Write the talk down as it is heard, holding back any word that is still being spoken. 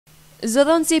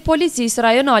Zëdhënësi i policisë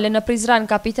rajonale në Prizren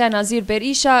Kapiten Azir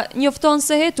Berisha njofton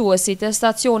se hetuesit e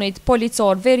stacionit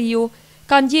policor Veriu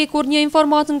kanë ndjekur një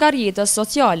informat nga rrjetet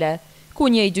sociale, ku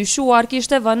një i dyshuar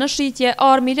kishte vënë në shitje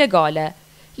armë ilegale.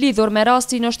 Lidhur me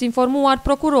rastin është informuar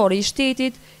prokurori i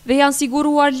shtetit dhe janë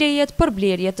siguruar lejet për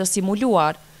blerje të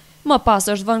simuluar. Më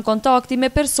pas është vënë kontakti me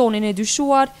personin e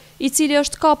dyshuar, i cili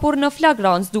është kapur në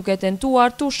flagrancë duke tentuar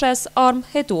të shes armë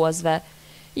hetuesve.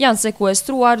 Janë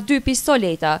sekuestruar 2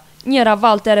 pistoleta, njëra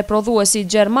valtere prodhuesi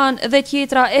Gjerman dhe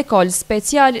tjetra ekol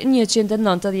special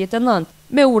 199.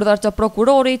 Me urdhër të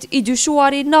prokurorit, i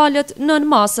dyshuari nalët nën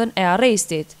masën e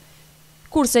arrestit.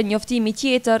 Kurse njoftimi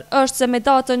tjetër është se me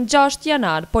datën 6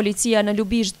 janar, policia në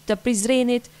Lubisht të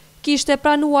Prizrenit kishte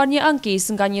pranuar një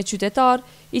ankesë nga një qytetar,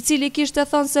 i cili kishte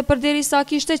thënë se përderisa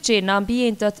kishte qenë në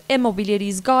ambientet e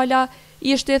mobileris Gala,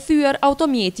 ishte thyer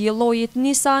automjeti i llojit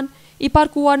Nissan i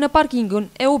parkuar në parkingun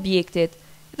e objektit,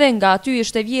 dhe nga aty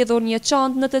ishte vjedhur një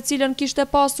çantë në të cilën kishte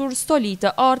pasur stoli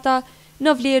të arta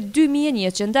në vlerë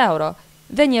 2.100 euro,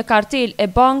 dhe një kartel e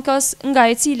bankës nga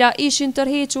e cila ishin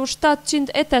tërhequr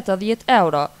 780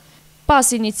 euro.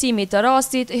 Pas inicimit të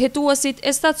rastit, hetuesit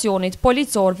e stacionit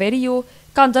policor Veriu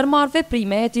kanë ndërmarrë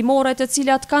veprime hetimore të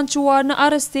cilat kanë çuar në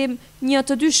arrestim një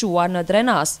të dyshuar në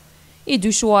Drenas. I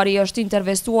dyshuari është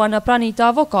intervistuar në prani të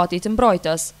avokatit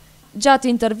mbrojtës. Gjatë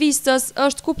intervistës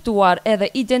është kuptuar edhe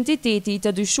identiteti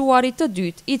të dyshuarit të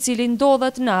dytë, i cili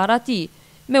ndodhet në Arati.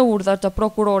 Me urdhër të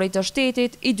prokurorit të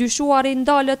shtetit, i dyshuari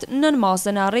ndalët nën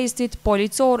masën e arrestit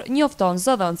policor, njofton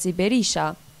zëdhënësi Berisha.